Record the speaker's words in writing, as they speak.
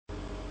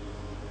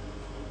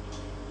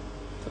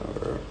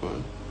Alright,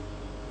 man.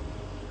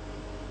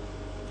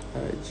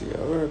 IG, I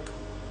work.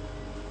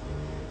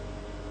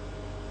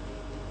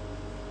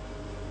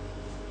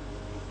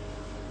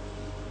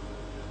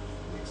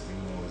 Next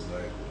thing I was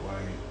like,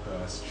 why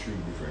cross 3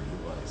 different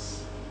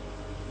devices?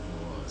 No,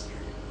 that's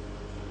crazy.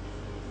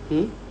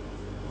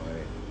 Why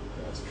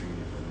cross 3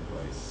 different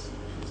devices?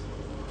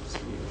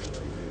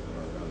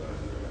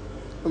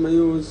 I'm going to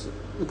use,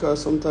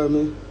 because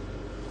sometimes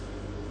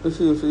I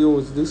feel to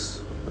use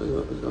this,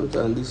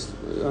 sometimes this,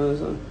 you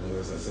understand? No,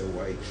 as I said,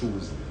 why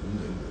choose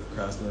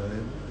cross none of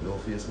them? No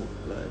Facebook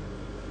Live.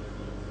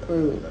 What do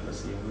you mean? That's the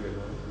same weird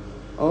one.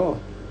 Oh.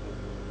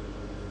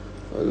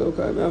 Well, look,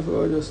 I have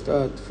to just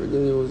start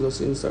freaking use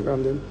just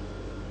Instagram them.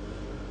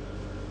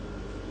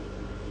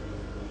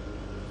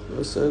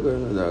 Just say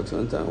going to dark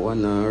sometimes,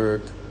 one not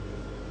work.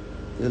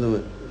 You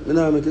know, I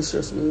don't make it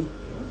stress me.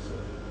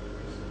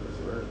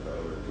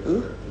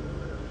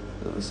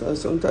 So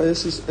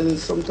sometimes you see,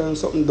 sometimes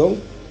something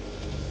down.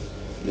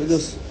 You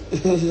just,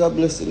 it's a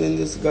blessing in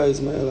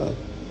disguise, my love.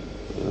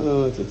 I don't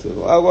know what to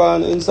do. I go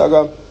on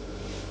Instagram.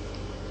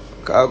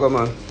 Khago,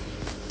 man.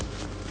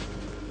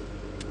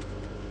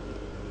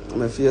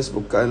 My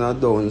Facebook kind of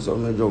down, so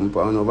I jump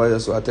on over here,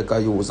 so I take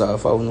a use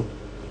off of you.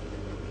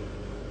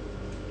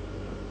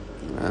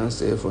 And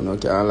say if you no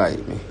can't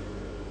like me.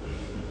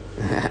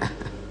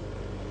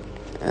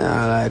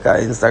 Yeah, like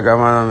Instagram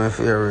is my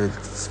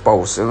favorite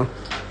spouse, you know.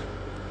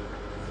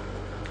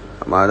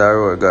 I'm on that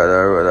road, God, that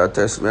road. I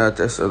test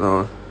you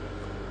know.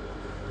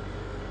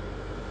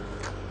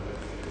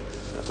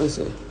 Let me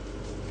see.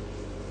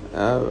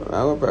 I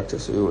will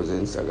practice to use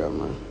Instagram,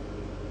 man.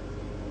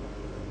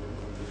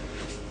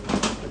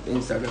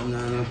 Instagram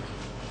now,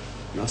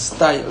 no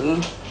style,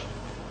 no?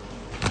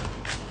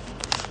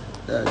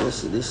 Yeah,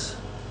 this.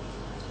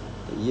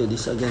 Yeah,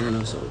 this again, you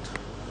know, so.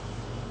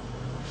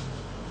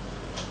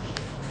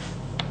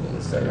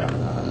 Instagram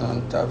now,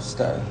 on top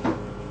style.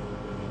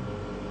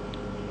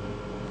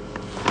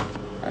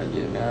 I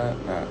give me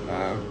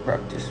a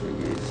practice with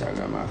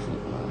Instagram, my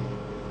foot, man.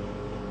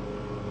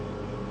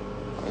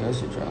 What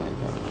else you trying to do?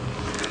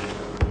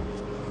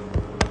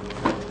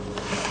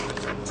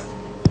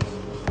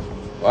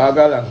 What I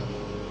got?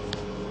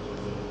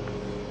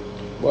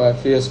 Boy,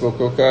 Facebook,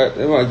 okay?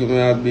 They want to give me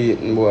a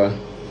beating, boy.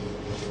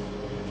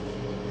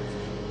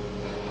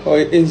 How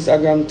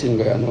Instagram thing,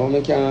 you know?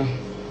 I can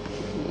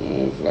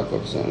flack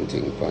up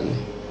something, funny.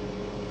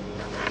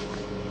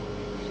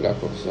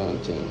 Flack up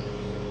something.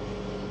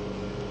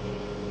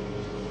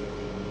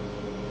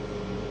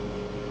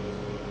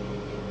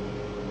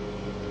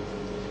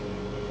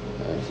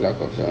 Flack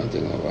up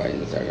something over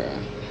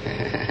Instagram.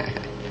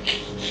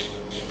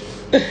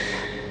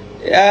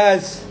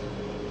 Yes.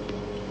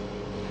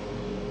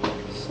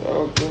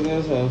 So put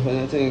yourself in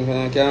a thing when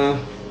I can.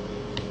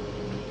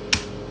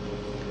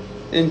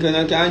 Think when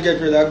I can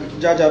get rid of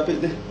Jaja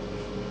Pitney.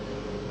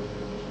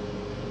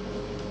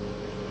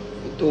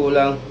 For too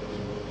long.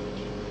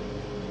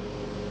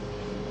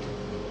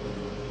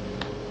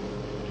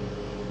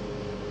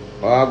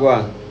 Oh, go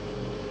on.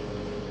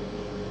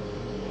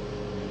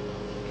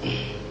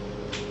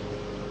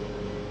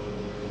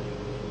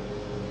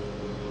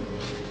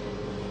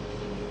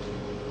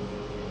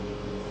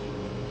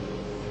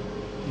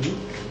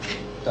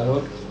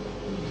 Talot?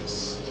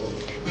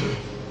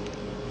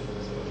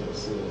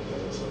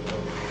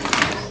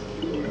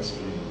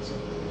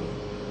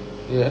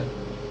 Yeah.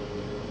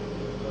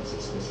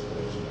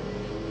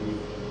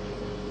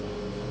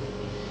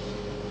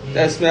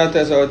 Test me out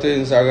test out to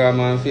Instagram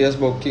and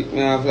Facebook kick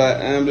me off like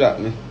and block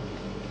me.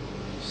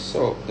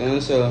 So then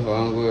yourself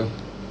and go.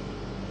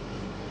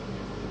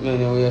 Man,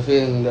 how you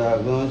feeling,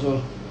 dog, don't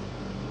you?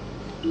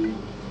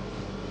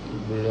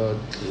 Blood.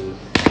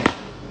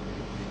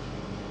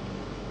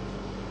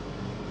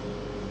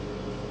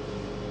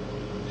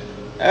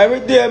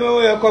 Every day I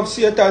wake up,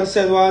 Satan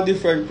send one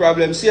different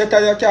problem.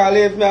 Satan, you can't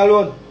leave me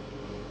alone.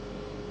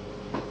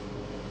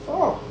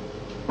 Oh.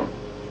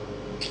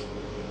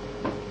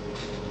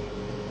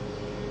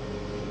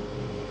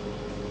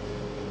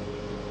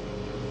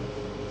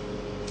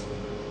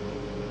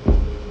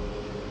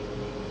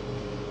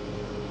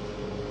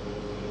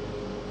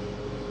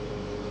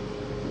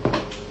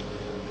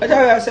 I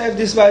tell yourself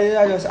this way,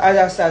 I just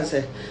understand,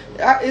 say.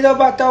 It don't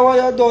matter what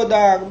you do,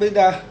 dog, be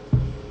that.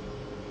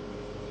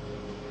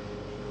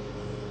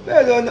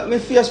 Well, my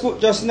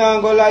Facebook just now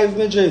go live,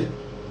 me G.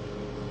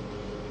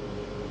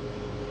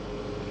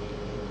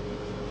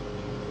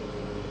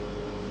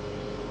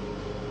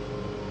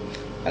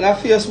 And that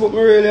Facebook me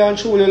really and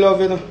truly love,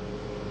 you know.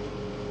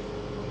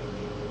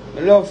 I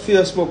love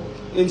Facebook,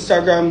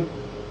 Instagram.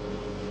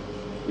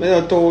 I'm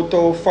not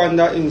too fond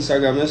of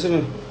Instagram, you see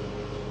me?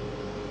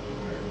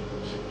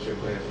 Check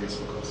on your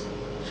Facebook also.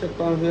 Check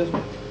on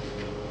Facebook.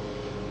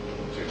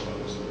 Check on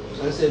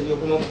Facebook. I said you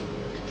come up.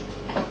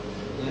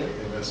 Yeah.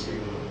 That's me.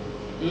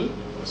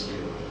 That's me.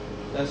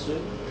 That's right.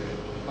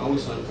 Yeah. And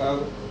which one,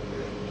 Khago?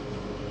 Yeah.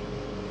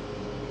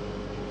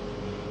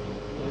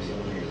 Which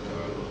one? Real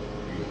Khago.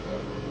 Real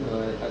Khago. No,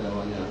 I don't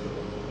want to.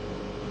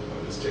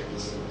 Let's check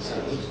this.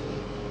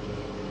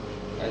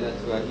 I find that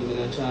too. I give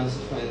me a chance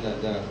to find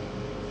that there.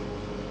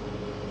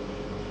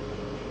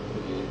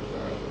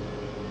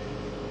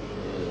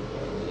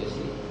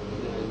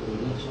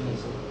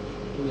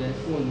 My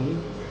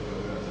phone,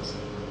 see,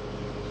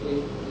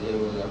 there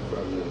was a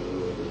problem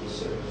with the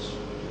search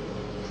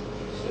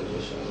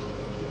suggestion.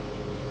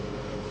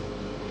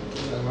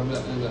 Yeah,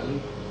 black and black.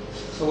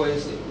 So what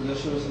is it? You're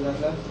sure it's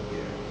that left?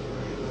 Yeah,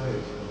 right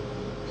live.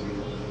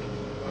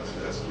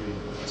 Actually,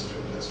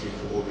 that's three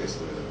for August.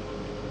 So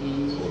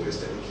August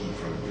take the key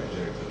from the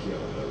generic key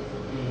out of that.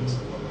 So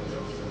one man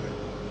off for that.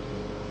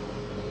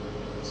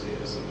 So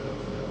yeah, so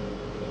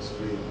that's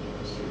three.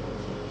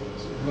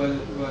 What do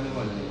you want to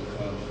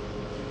call?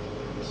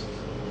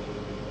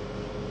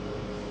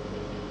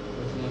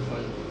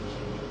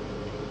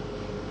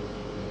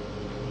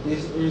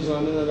 This reason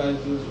I'm not going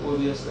to use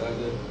OBS that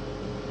you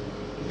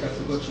have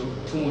to go through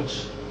too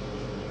much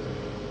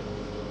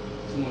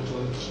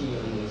of key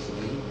on this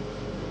thing.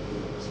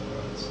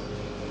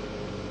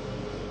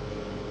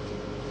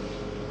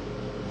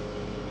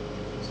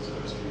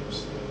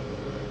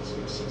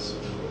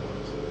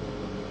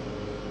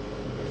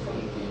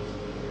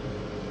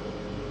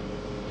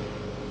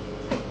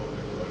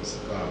 It's a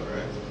car,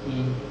 right?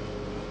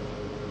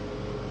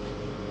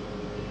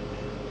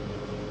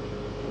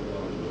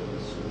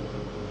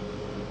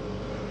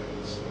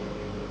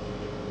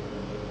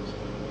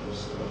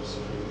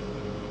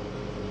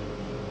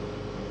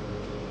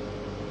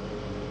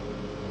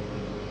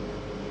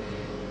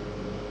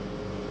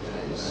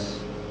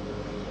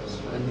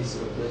 And this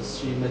is the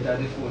stream at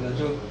the phone and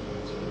joke.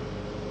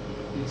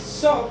 It's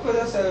so good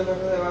as I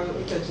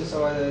catch this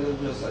over there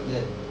just like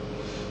that.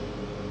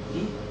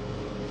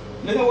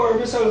 I don't worry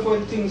myself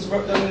when things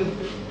broke down.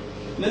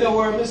 I don't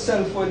worry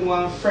myself when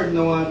one friend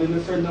no want to be my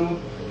friend no more.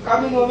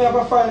 Because I know I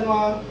go find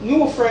one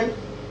new friend.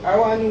 I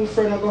want a new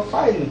friend to go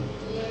find me.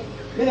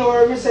 I don't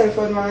worry myself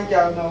when one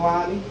girl no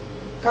want me.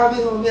 Because I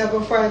know I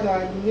go find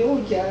one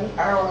new girl.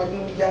 I want a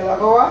new girl to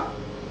go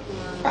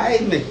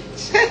find me.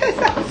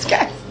 That's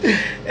guys.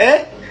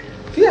 Eh?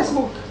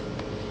 Facebook.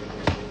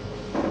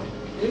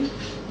 Eh?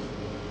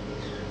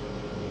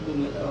 Do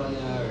me that one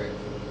alright.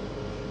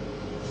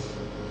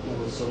 No,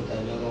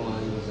 sometimes I don't want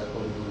to use a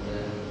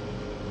computer.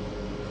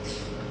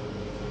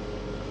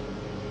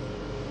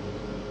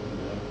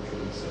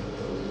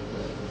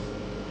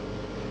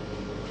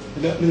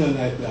 Let me not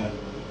like that.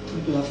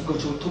 You have to go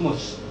through too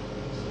much.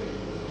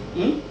 I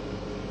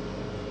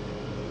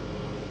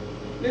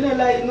don't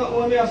like not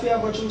when I have to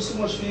go through so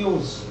much for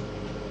use.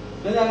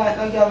 I don't like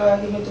no girl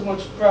that give me too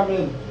much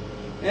problem.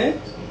 Eh? I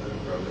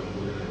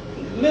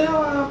don't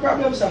want a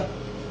problem, sir.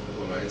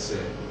 For my say,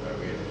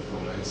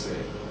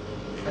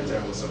 I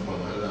tell what's up on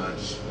my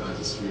launch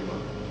streamer.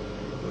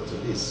 Go to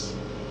this.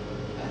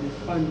 And the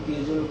fan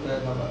page look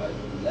like the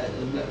black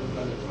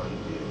Fan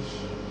page.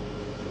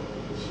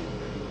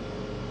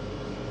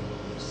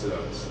 Still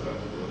have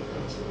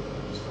broadcast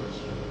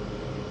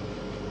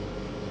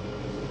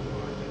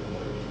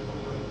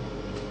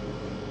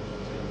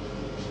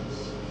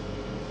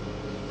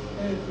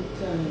every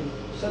time.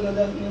 So now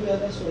that maybe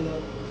that's why you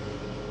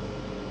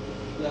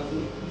have to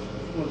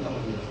more than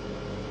one year.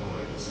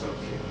 Stop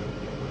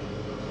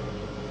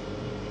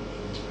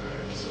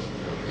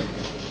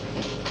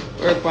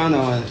Right pan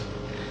now.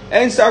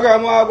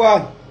 Instagram what go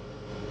on.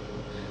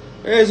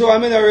 Reason why I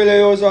don't really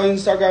use on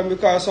Instagram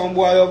because some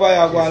boy over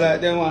here go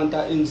like them want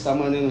that Insta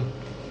man, you know.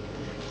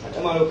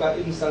 Them a look at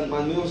instant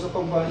man. Me also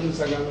come from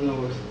Instagram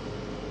now.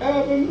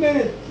 Every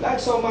minute, like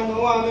some man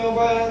who want me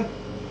over here.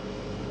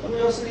 I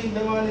just leave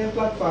them on their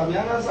platform. You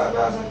understand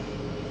what I say?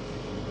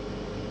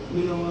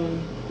 Me no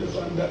want to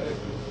defend that.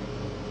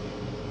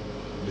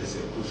 They say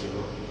push it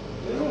up.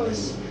 You know,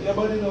 your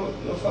body no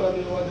follow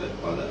me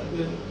on that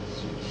day.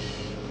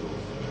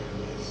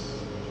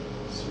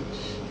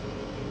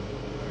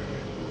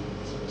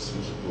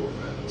 Switch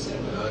profile. So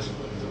I'm not sure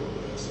what to do.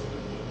 So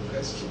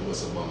guys keep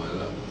most of my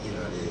lap in the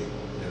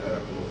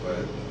other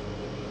profile.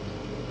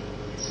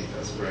 See it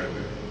as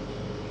primary.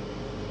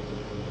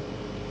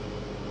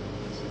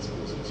 So it's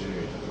supposed to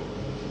generate a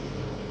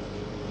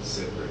fucking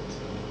separate.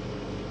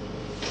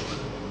 I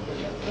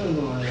don't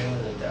know what I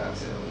want to talk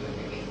to.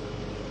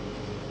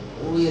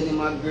 Oh, yeah, the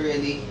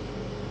McGrady.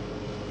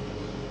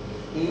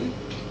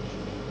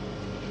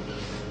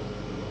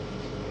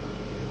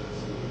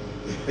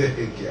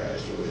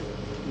 Gosh, wait.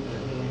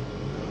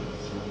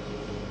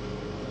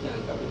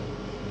 Can't copy.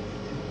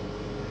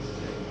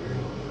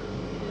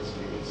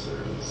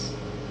 Service.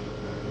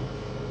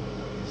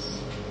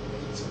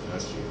 It's a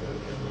pastry that I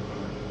can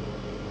provide.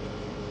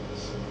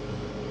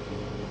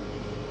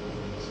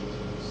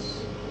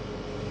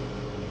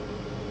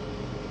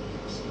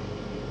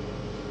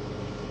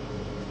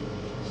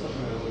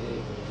 Something wrong with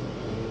it.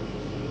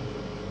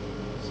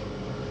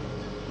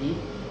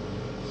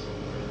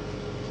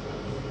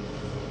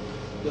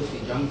 Just be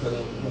drunk for the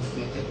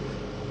movement.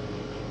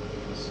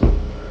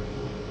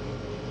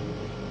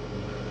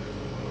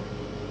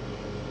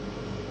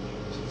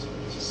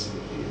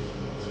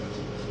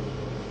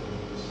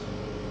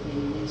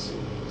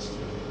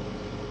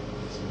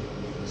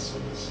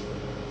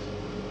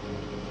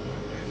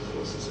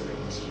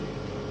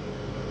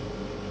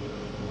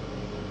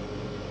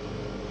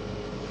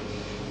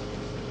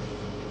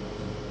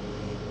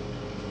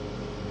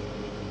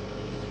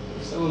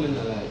 women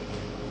are like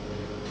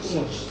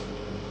too much.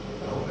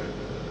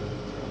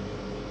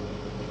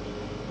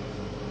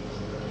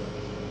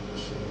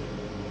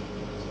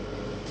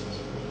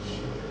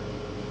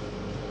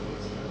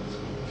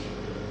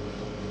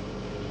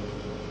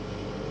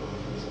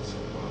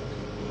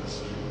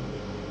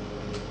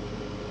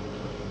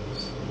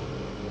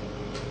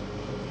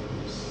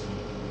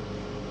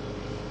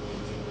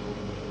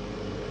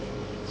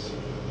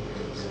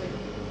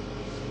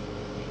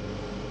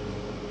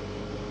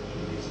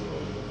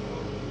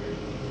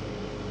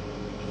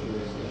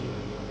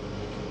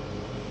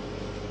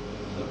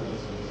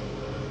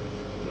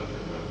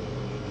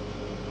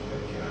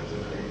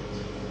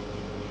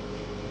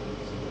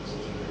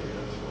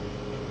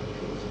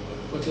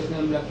 But if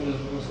I'm black, I'm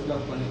supposed to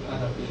black on the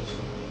other page.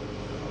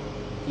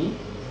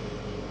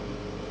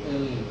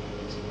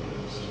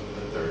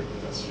 The third,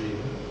 that's three.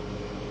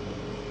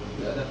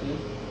 The other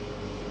page?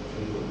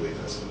 Wait,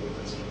 that's three.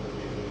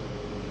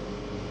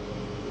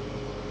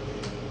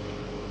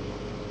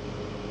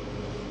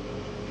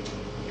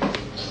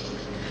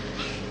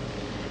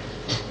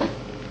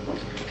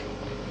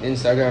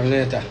 Instagram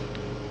later.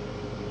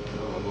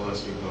 No, I'm going to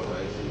speak about my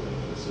life.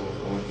 That's what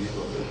I want to keep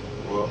up with.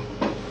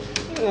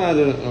 Well, I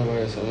don't know about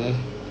this, man.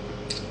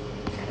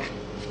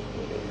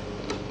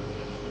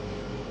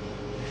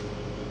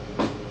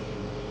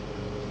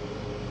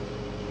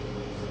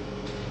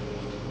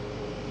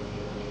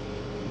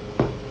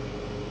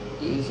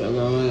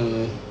 Instagram,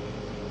 man.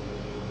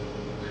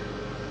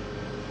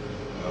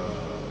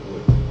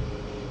 what?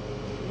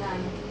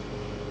 Done.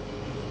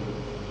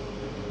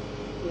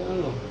 Yeah, I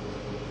know.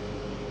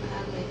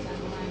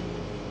 Alkaline.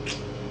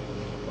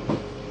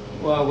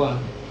 Wagwan.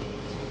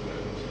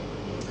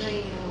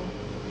 Khago.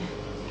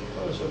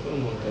 Oh, so put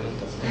them on talent.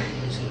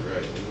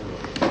 Right.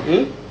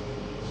 Hmm?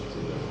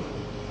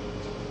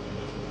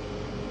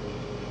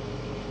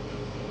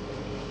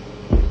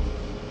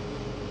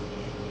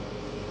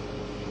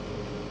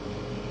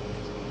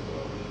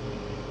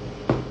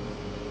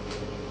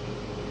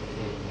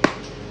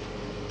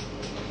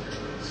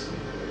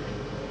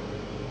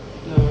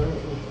 No,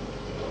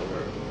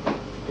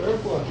 where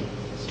what?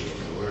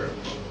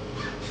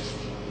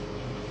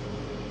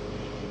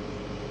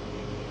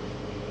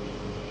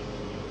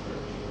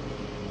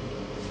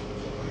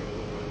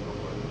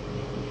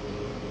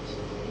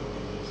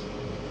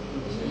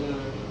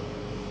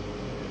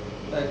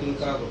 Type in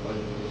Khago for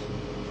you, please.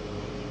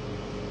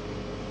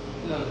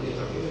 No, yeah.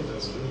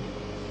 That's good.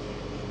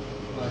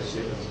 Oh,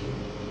 shit.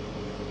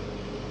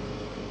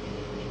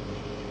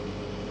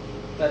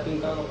 Type in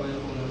Khago for your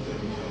phone.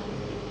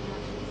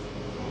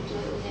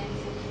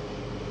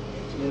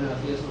 You know,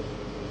 Facebook.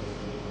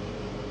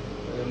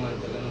 Kaya man,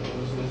 taga na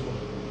kung Facebook.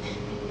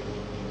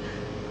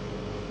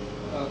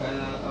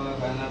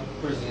 Kind of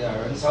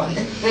perseverance on it.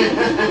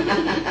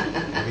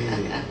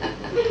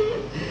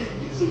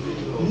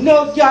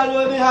 No girl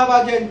when me have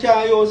again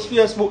can use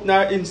Facebook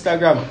nor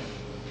Instagram.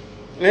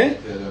 Eh?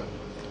 Yeah.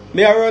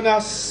 Me a run a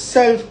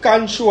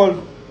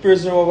self-control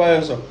prison over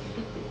here, so.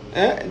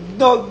 Eh?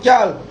 No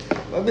girl.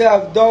 When me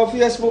have done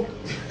Facebook,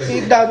 see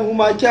that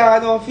woman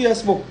can't on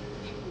Facebook.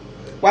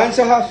 Once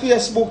you have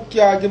Facebook,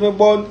 you give me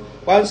bun.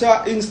 Once you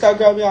have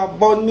Instagram, you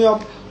burn me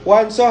up.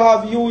 Once you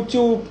have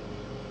YouTube,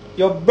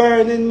 you're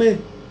burning me.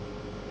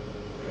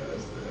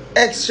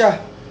 Extra.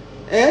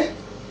 Eh?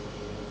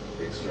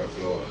 Extra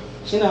floor.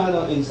 She don't have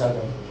no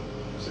Instagram.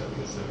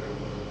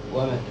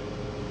 Woman.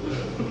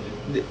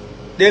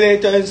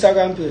 Delete your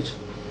Instagram page.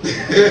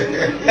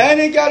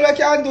 Any girl that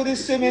can do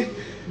this to me,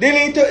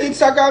 delete your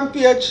Instagram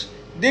page,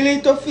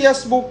 delete your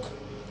Facebook,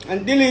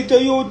 and delete your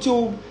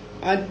YouTube,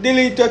 and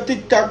delete your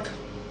TikTok.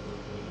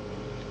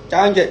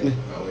 Can't get me.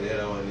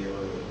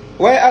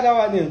 Why other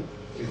one here?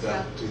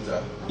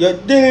 Twitter. You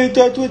delete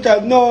your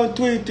Twitter, no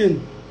tweeting.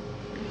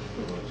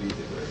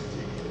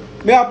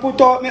 Me I put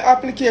out my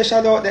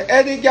application out there.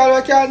 Any girl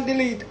that can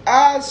delete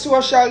all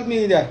social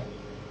media.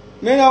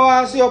 Me no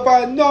want to see up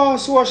on no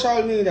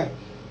social media.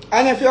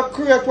 And if you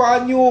create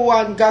one new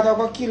one, God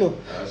will kill you.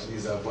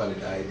 She's a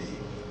valid ID.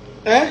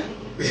 Eh?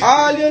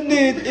 All you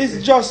need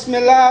is just my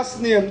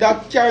last name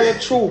that carry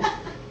through.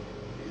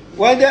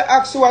 When they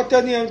ask you what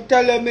your name,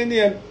 tell them my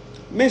name.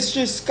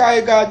 Mistress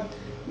Sky God,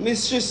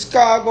 Mistress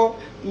Khago,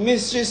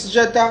 Mistress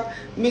Jetta,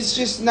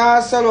 Mistress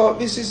Nasalo,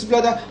 Mistress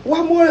Blood.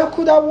 What more you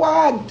could have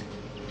want?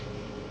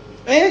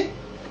 Eh?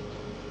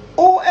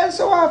 Who else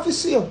you want to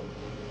see you?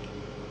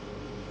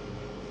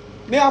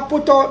 Me I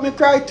put out my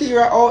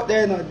criteria out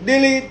there now.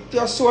 Delete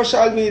your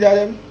social media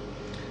them.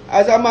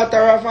 As a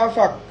matter of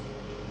fact,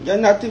 you're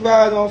not even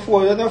on your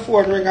phone. You're not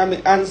phone ring and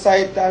me answer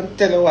it and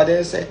tell you what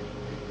they say.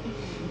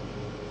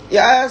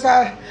 Yeah, as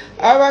a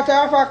matter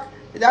of fact,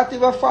 that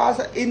even fast.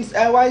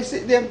 Why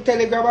sit them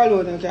Telegram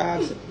alone? You can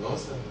ask. No,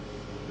 sir.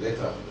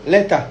 Letter.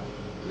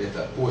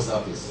 Letter. Post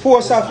office.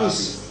 Post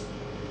office.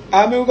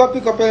 And me will go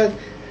pick up your.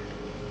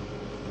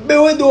 Me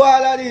will do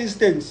all of these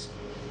things.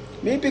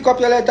 Me pick up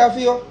your letter for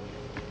you.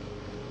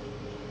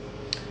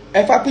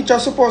 If a picture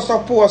supposed to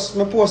post,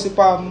 me post it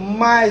on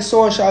my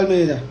social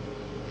media.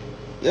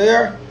 You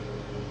hear?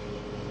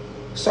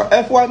 So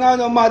if one of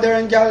the mother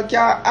and girl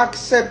can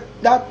accept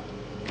that,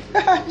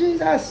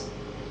 Jesus,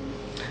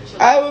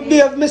 I will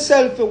behave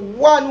myself for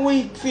 1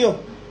 week for you.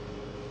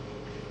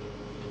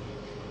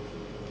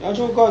 Not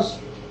true, cause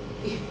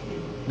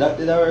that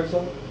did work, so?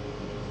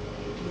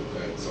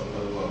 Like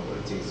something about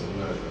what things are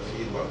not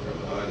feedback from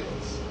the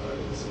audience.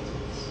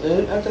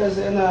 I tell you,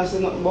 you don't see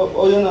nothing, but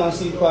oh, you don't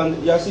see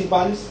pan, you see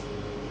pants?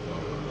 No.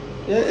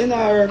 Yeah, it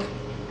don't work.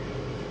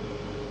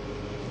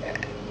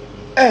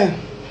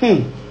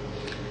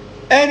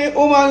 Any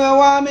woman who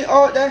want me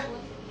out there,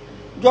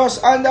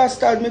 just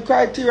understand my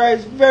criteria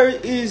is very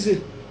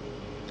easy.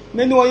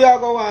 Me know you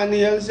go want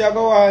nails, you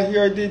go want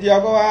hair did, you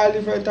go want all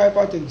different type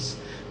of things.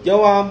 You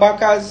want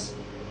backers,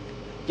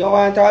 you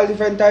want all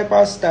different type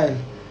of style.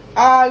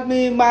 All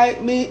me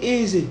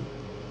easy.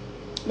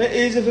 Me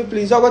easy for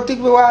please. You go take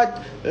me what,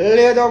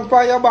 lay down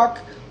on your back,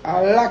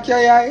 and lock your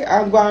eye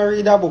and go and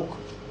read a book.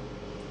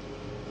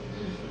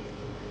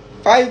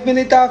 5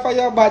 minutes off of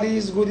your body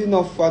is good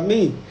enough for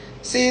me.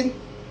 See,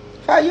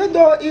 you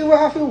don't even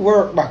have to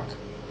work back.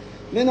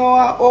 Me no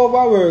want to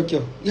overwork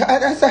you.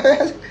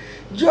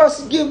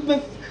 Just give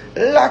me,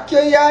 lock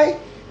your eye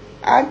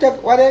and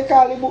take what they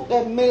call the book,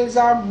 the Mills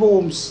and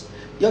Brooms.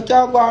 You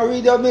can go and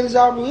read your Mills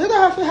and Brooms. You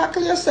don't have to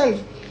hackle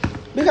yourself.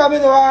 Because me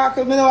no want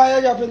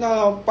you jump in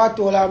a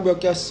patrol and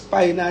break your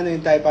spine and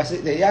any type of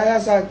shit there. You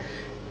understand?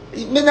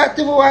 Me not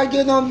even want to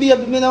give no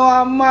baby. Me no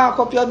want to mark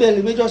up your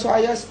belly. Me just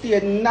want you to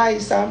stay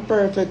nice and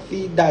perfect for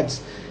your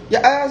dads. You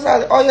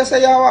understand? Oh, you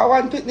say you want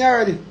one pitney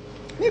already?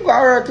 Me go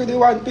work with the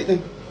one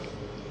pitney.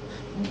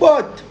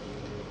 But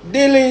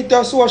delete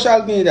your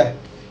social media.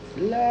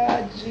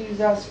 Lord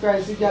Jesus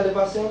Christ, you girl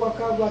ever say what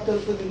can battle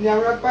for the name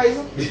rock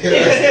poison?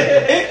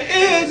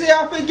 It's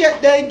easier to get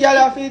the girl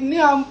off the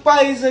name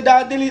poison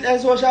than delete their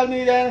social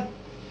media.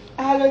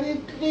 All of the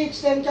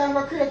bleach then can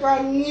go create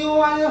a new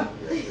one.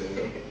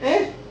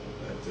 Eh?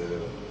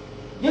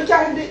 You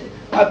can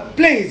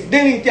please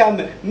delete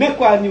it, make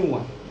one new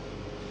one.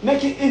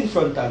 Make it in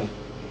front of me.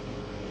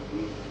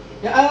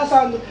 You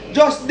understand?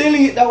 Just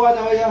delete the one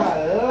that you have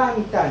a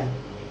long time.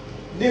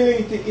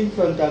 Delete it in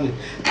front of me.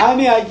 I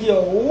mean, I give you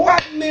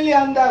 $1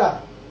 million.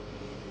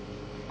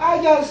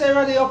 I just say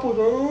ready to put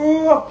a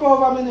rope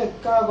over my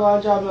neck, Khago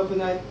and jam up in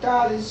a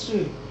tall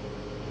street.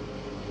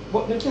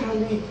 But me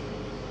can't do it.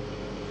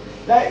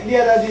 Like the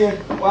other day,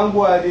 one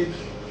boy did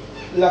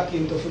lock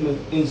into my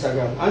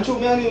Instagram. And through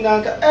me and him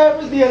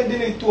every day and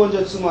delete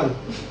 200 somebody.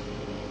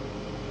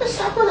 It's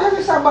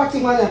a batty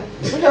man.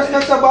 We just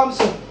make a bomb,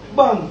 so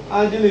bam,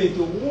 and delete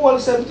you. Whole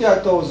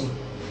 78,000.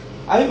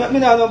 I me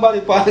not nobody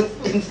pass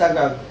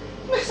Instagram.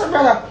 Mr.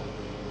 Brother,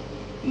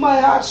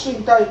 my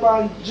heartstring type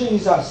on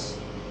Jesus.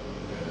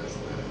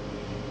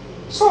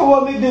 So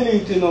what me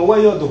delete, you know,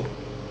 what you do?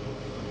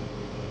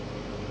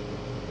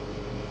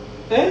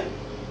 Eh?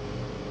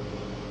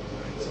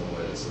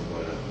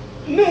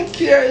 Me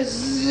care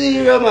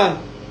zero, man.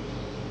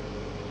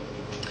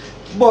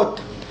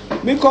 But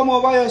me come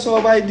over here so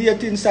over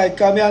dating side,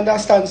 because me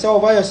understand so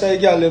over here say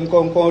girl them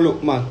come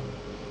look, man.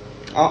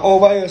 And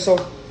over here so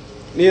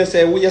me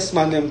say yes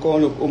man them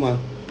come look, woman.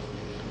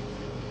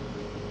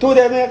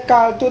 Today me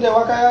call today,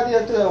 what can you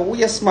do today?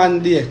 Yes man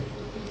day.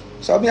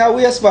 So me a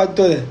yes man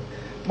today.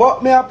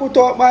 But me a put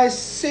out my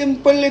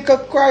simple little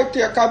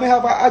criteria because me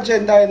have an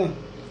agenda, you know.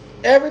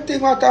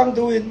 Everything what I'm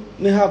doing,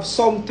 me have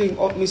something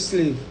up my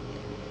sleeve.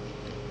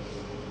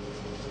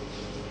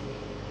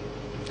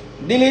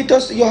 Delete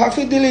us, you have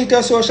to delete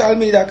your social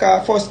media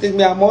because first thing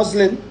me a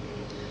Muslim.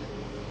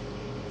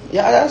 You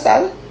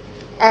understand?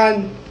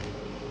 And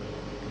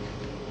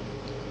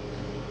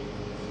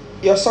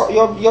you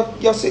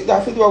sit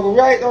there for do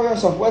right now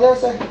yourself. What do I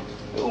say?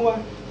 You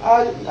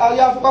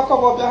have to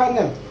cover up your hand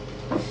then.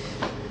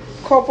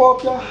 Cover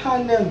up your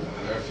hand then.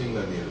 And our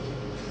fingernail.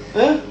 Eh?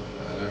 And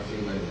our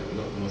fingernail.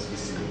 Nothing must be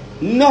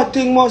seen.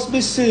 Nothing must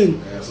be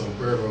seen. I have some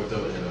pervert out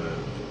there, you know.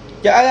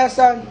 You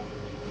understand?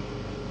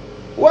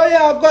 Why you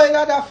are going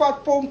at the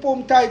fat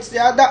pum tights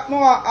there? That no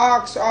I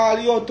ask all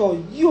you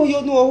to.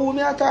 You know who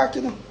me are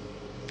talking to.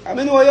 I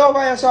mean, where you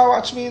over here so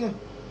watch me, you know.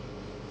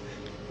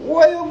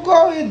 Where you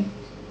going?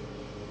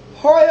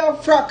 How you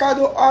frack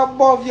do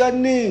above your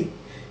knee?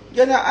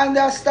 You don't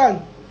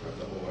understand?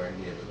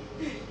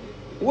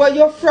 Where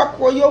you frack,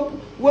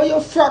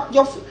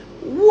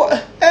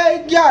 what?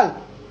 Hey,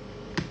 girl.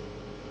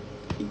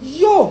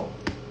 Yo.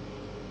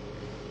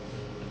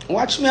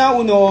 Watch me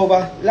out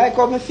over. Like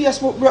how my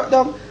Facebook broke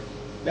down.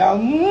 They are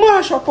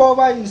mash up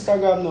over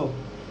Instagram now.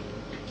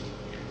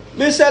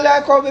 Me say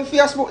like how my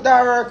Facebook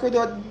that work with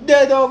you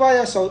dead over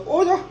here, so.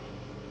 Oh no.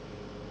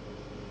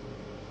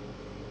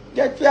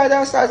 Get me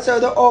understand, so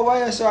the over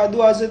here, so I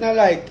do as in the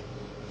like.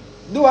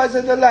 Do as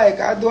in the like,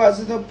 I do as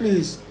in the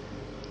please.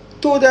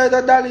 Today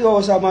the dolly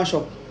house a mash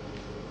up.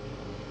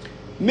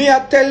 Me I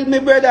tell me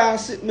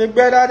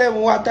brother them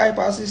what type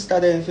of sister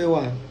them if you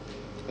want.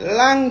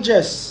 Long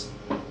dress.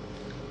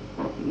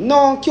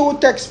 No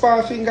Q-tex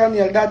for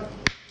fingernail that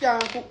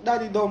can't cook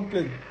daddy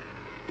dumpling.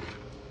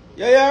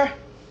 You hear?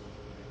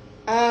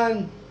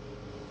 And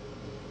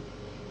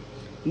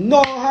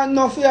no hand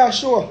no fear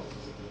show.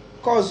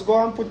 Cuz,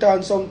 go and put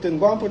on something.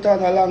 Go and put on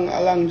a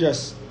long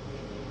dress.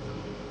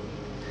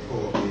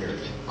 Cover up here.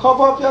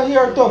 Cover up your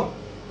hair too.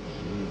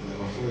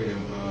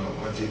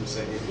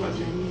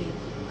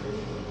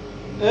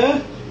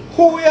 Eh?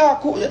 Who ya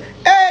cook?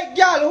 Hey,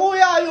 girl, who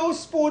ya you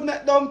spoon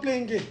that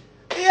dumpling?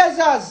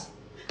 Jesus.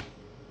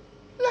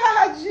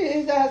 Lord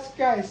Jesus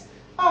Christ.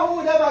 I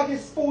would never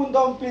get spoon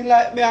dumpling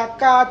like me a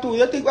cartoon.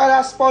 You think what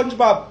a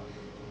SpongeBob?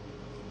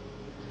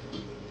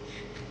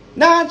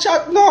 Nah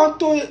chat no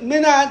to me,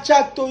 nah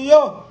chat to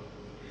you.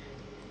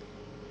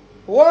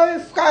 What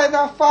if kind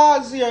of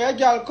falls here? You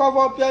girl cover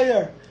up your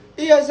hair.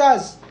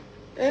 Jesus.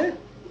 Eh?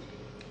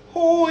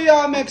 Who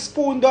ya make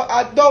spoon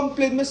a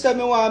dumpling? Me say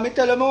me want. Me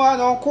tell you me want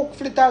no cook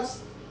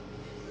fritters.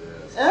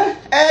 Yes. Eh?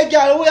 Hey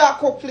girl, who ya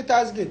cook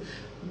fritters again?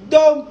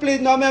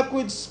 Dumpling no make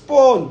with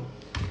spoon.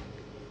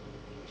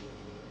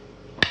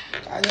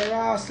 And you're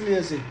ass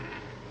lazy.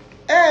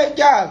 Hey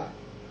girl,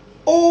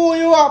 who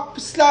you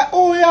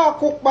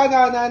cook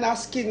banana and a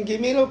skin? Give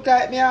me look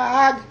like me a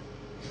hag.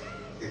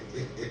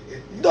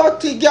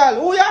 Dirty girl,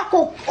 who you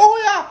cook? Who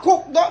you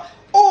cook?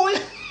 Who you...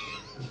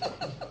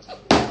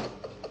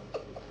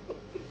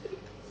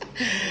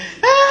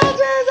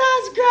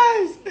 Jesus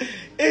Christ!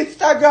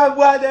 Instagram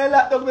boy, they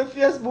lock down my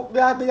Facebook,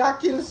 I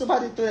kill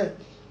somebody today.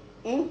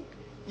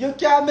 You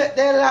can't make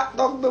them lock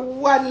down me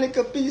one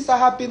little piece of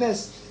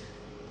happiness.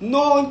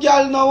 No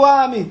girl no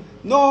want me.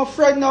 No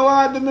friend no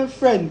want be my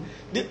friend.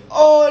 The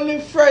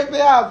only friend we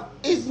have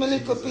is my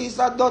little piece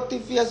of dirty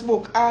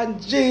Facebook. And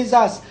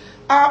Jesus,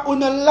 I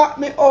wanna lock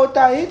me out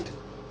of it.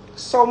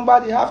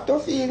 Somebody have to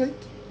feel it.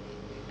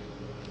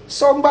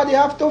 Somebody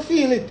have to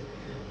feel it.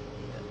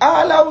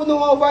 All I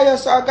know over here,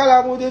 so I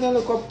got to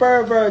look a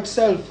pervert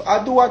self.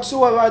 I do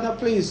whatsoever I want,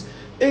 please.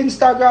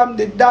 Instagram,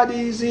 the daddy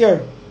is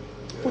here.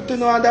 Yes. Put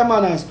in other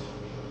manners.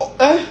 Oh,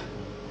 eh?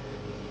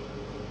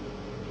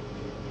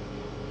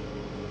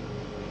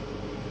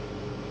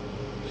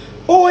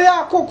 Oh,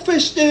 yeah, cook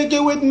fish sticky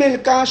with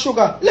milk and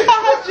sugar.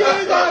 Lord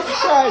Jesus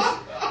Christ.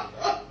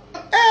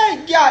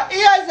 Hey, God,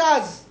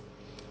 Jesus.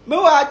 Me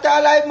want to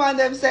tell like man,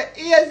 them say,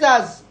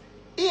 Jesus.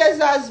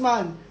 Jesus,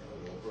 man.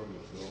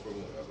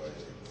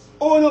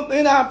 Oh, no,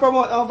 me not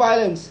promote no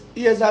violence.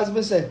 Yes, as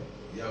me say.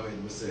 Yeah, what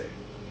me say.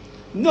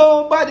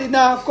 Nobody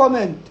now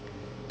comment.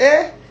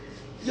 Eh?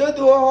 You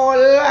do a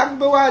whole lot,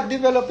 me want to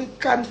develop it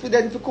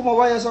confident to come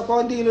over here so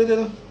can deal with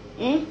it.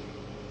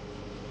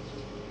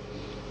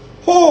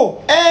 Who?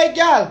 Hey,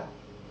 girl.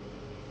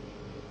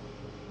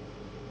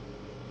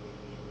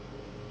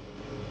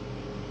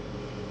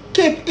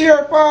 Keep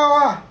ear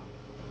power.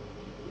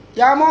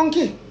 Ya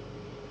monkey.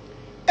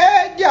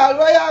 Hey, girl,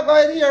 where you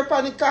going here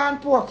for the corn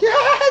pork?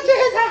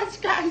 Jesus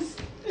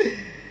Christ.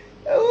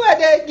 Where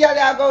the girl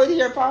you going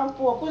here for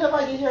pork? Who never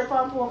get here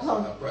for pork,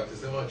 son? I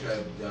practice. I'm going to try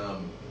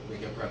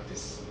make a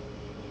practice.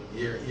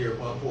 Here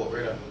for pork,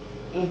 brother.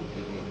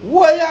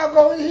 Where you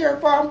going here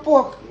for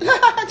pork?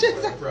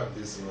 Jesus.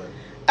 Practice, man.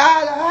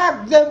 I'll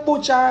have them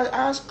butcher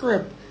and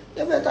scrape.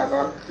 You better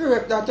go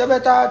scrape that. You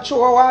better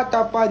throw water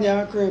upon you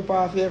and scrape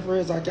off your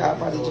freezer cap.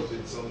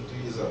 With some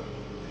tweezer.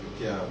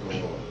 You can't go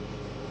on.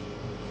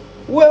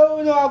 Well,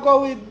 we don't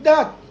go with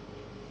that.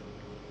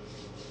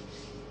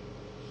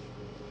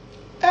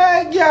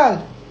 Hey, girl.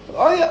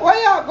 Why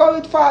you go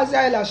with false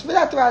eyelash? Me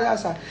that's what I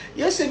say.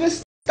 You see me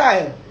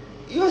style.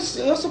 You're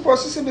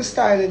supposed to see me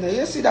style, you know.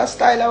 You see that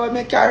style I will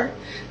make carry?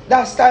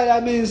 That style I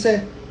mean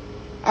say,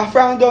 I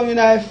found down in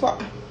a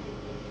fat.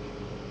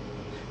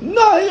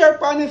 No hair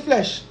upon the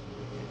flesh.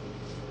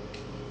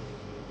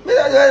 Me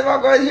don't ever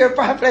go here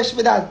upon flesh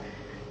with that.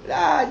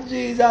 Lord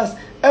Jesus.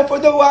 If you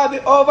don't want me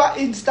over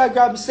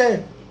Instagram,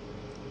 say,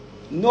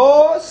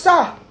 no,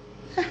 sir.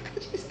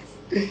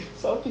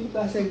 Some people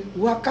are saying,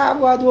 what can't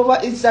go over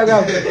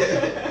Instagram?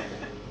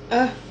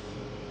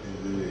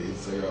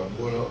 Instagram,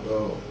 burn up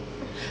now.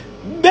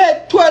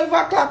 Bed 12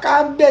 o'clock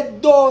and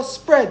bed door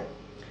spread.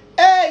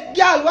 Hey,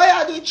 girl,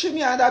 why you doing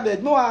chimney under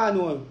bed? No one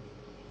know.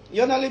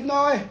 You don't live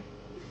no way.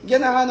 You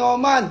don't have no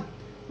man.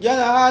 You don't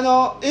have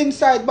no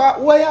inside.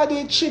 But why you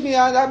doing chimney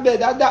under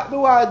bed? That me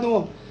want to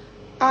know.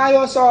 And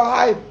you so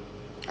hype.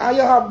 And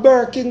you have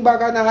Birkin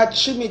bag and a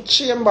chimney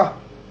chamber.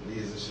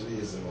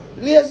 Lazy, man.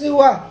 Lazy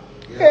what?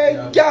 Yeah,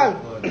 Hey, girl.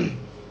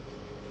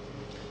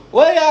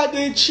 Why you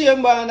doing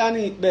chamber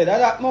underneath bed?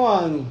 That me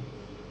want to know.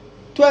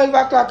 12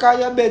 o'clock and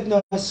your bed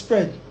not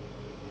spread.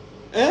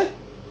 Eh?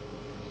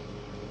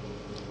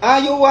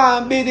 And you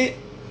want to be the,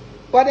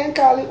 what they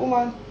call it,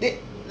 woman?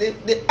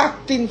 The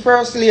acting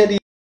first lady.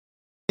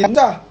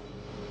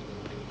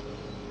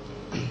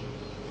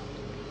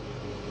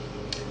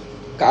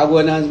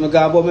 Khago me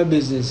go about my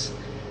business.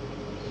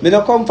 Me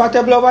not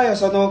comfortable over here,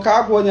 so no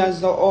Khago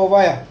not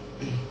over here.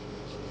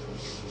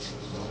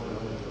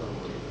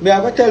 Me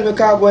have to tell me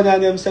Khago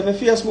them say my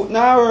Facebook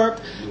now work.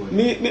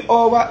 Me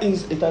over in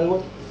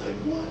Italy.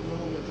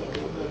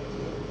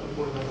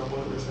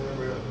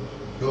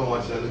 Don't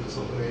watch that, look at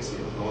something I see.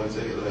 I want to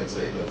say it like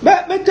say that.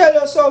 Let me tell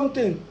you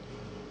something.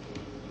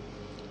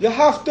 You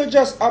have to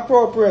just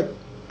appropriate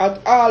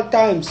at all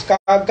times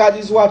because God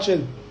is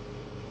watching.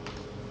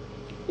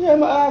 Yeah,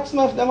 I ask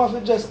me if them have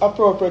to just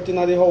appropriate in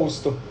the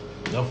house too.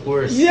 Of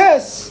course.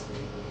 Yes.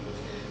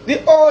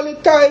 The only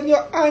time you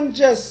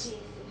undress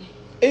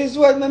is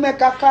when me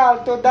make a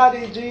call to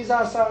Daddy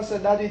Jesus and say,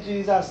 Daddy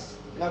Jesus,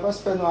 I'm going to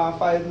spend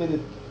 5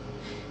 minutes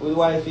with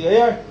wife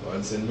here.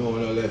 And say no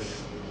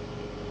left.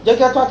 You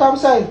get what I'm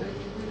saying?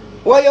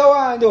 What you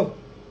want to do?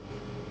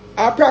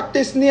 I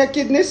practice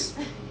nakedness?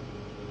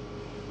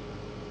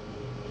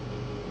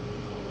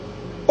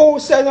 Oh,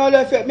 say no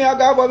left yet. Me I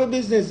go about my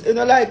business. You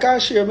know like I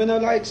share. Me no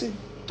like see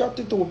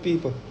 32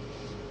 people.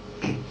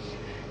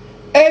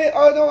 Hey,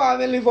 I don't want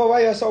to live over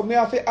here, so me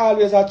have to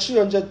always have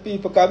 300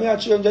 people. Because me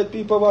have 300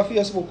 people over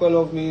Facebook who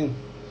love me. You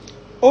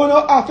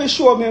don't have to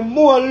show me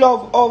more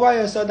love over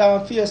here so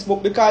than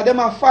Facebook. Because them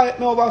have fight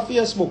me over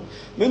Facebook.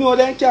 Me know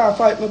they can't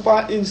fight me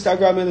on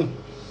Instagram. You know.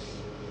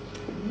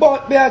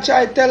 But me I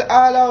try to tell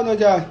all of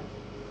you,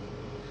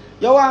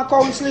 you want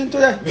counseling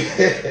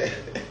today?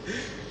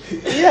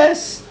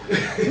 Yes.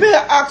 Me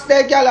ask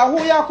the girl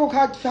who you cook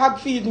hog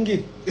feeding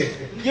give.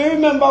 You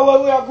remember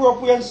when we grew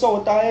up in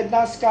South and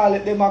Edna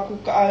Scarlet them a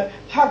cook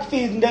hog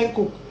feeding them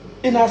cook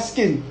in a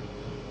skin.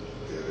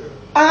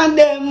 And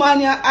then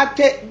man I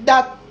take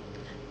that.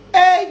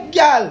 Hey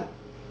girl,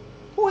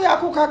 who you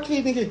cook hog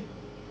feeding give?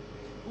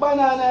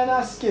 Banana in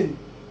a skin.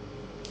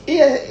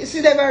 Yeah, you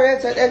see the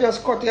very head they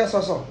just cut it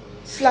so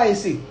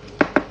slice it.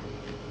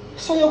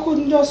 So you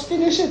couldn't just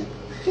finish it.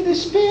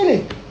 Finish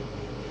peeling.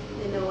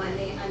 You know when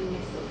they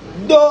unmess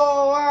up.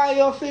 Don't want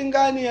your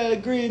fingernail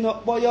green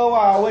up, but you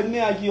want when me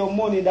I give you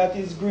money that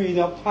is green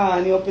up,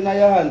 pan up in your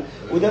hand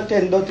with your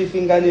 10 dirty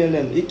fingernail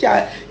them. You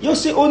can't, you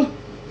see on. You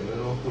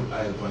don't put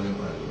oil on them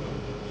hand.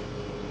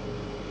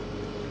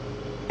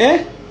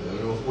 Eh? You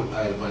don't put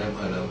oil on them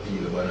hand and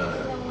peel the banana.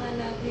 I don't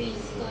want a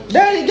grease touch.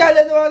 Then the girl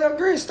don't want the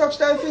grease touch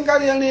their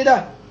fingernail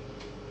neither.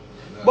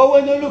 But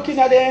when you're looking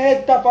at the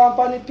head top and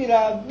on the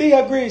pillar,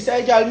 bigger grease,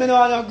 hey girl, me don't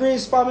want no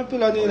grease on my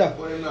pillow neither.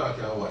 But you know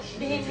can wash.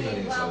 Baby,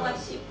 you want to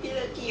wash your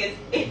pillowcase.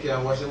 You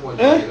can wash them one,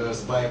 Eh? you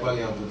just buy a bag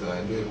and put it on.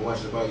 You don't even wash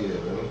the bag there, you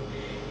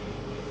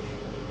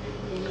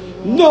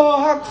know? No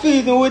hog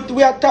feeding,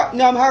 we are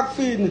Tottenham hog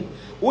feeding.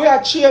 We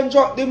are change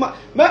up the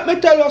let me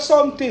tell you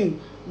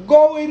something.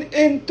 Going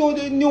into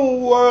the new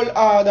world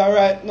order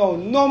right now.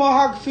 No more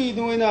hog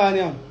feeding we on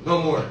here. No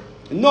more.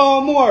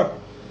 No more.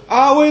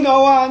 And we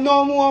don't want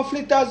no more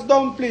flitters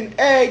dumpling.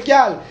 Hey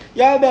girl,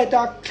 you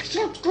better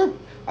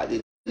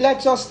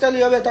let's us tell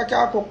you better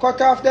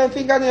cut off them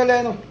fingernails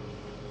you know,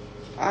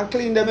 and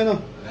clean them you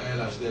know.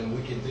 Eyelash them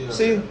wicked thing.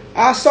 See,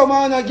 and some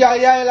of the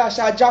girl eyelash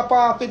a drop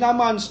off in a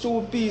man's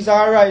 2 peas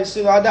and rice,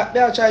 you know, that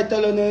I try to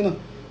tell you, you know.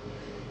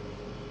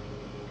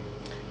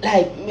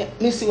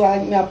 Like, me see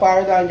what me a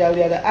paragon girl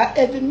the other.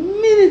 Every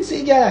minute,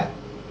 see girl.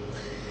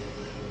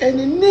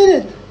 Every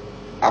minute.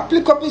 I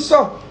pick up his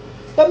up.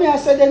 But me I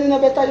said then you know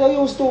better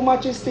you use too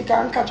much stick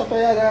and catch up your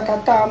head like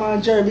a Tom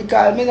and Jerry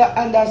because me not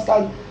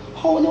understand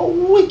how no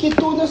wicked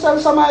to yourself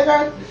some my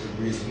girl. If you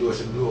breeze blow,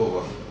 should blow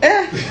over.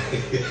 Eh?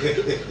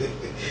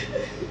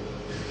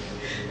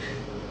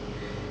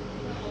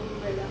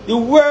 The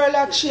world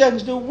has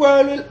changed. The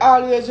world will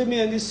always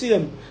remain the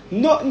same.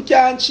 Nothing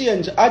can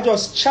change. I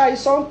just try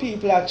some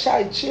people. I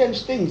try to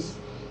change things.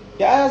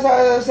 Yeah, as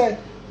I said,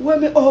 when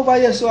me over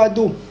here so I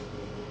do.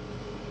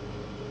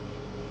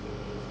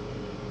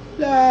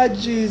 Lord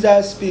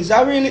Jesus, peace.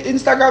 I really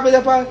Instagram with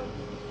the pan.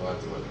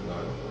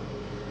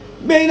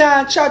 Me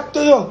not chat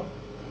to you.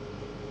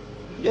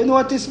 You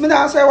notice me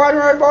not say one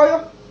word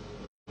about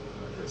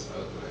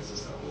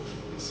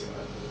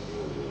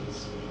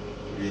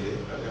you? Really?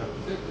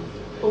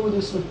 Who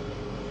this me?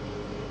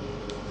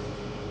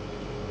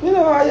 You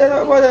know how you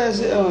know about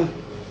this? No,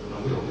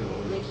 we don't.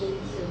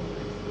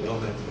 We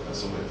don't have to.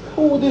 So many times.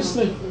 Who this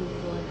me?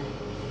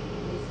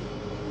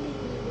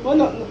 Well,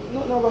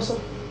 no, what's up?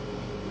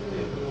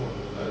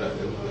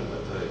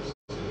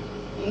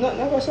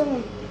 Never saw.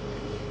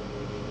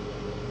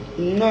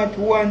 Not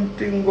one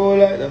thing go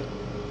like that.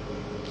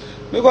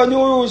 Because new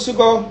rules to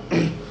go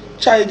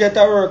try get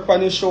a work on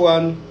the show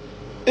and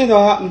it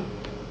don't happen.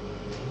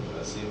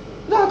 That's simple.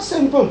 That's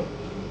simple.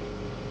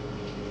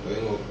 But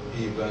you know,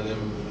 people and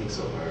them mix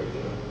up already,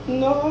 you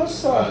know. No,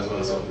 sir. I just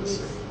want something to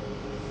say.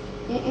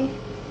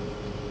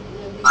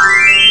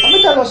 Let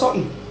me tell you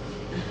something.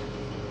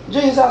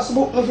 Jesus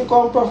booked me to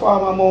come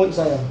perform on Mount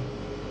Zion.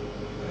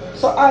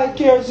 So I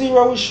care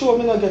zero will show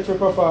me not get to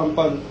perform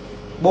on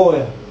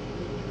boy.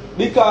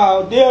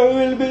 Because there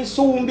will be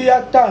soon be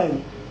a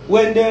time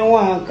when they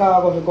want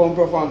Khago to come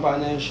perform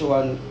on the show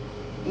and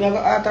they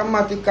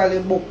automatically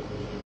book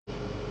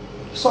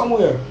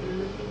somewhere.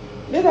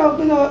 Me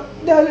know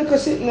they're like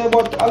sitting there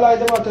but I like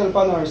them at help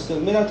on her still.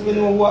 Me not even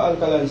know who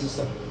Alkaline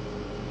sister.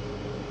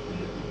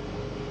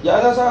 You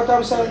understand what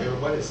I'm saying?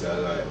 Everybody say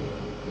alive.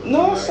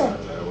 No, sir.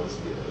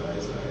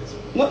 Lies.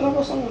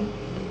 No, someone.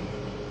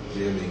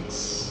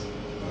 J-Links.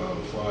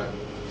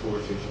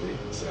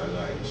 450, say I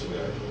lie, should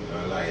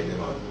I lie them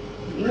out?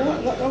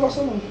 No,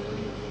 someone.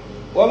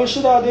 What we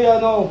should have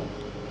done now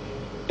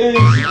is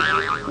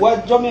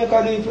what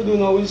Jamaica need to do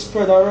now is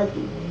spread a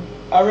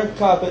red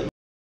carpet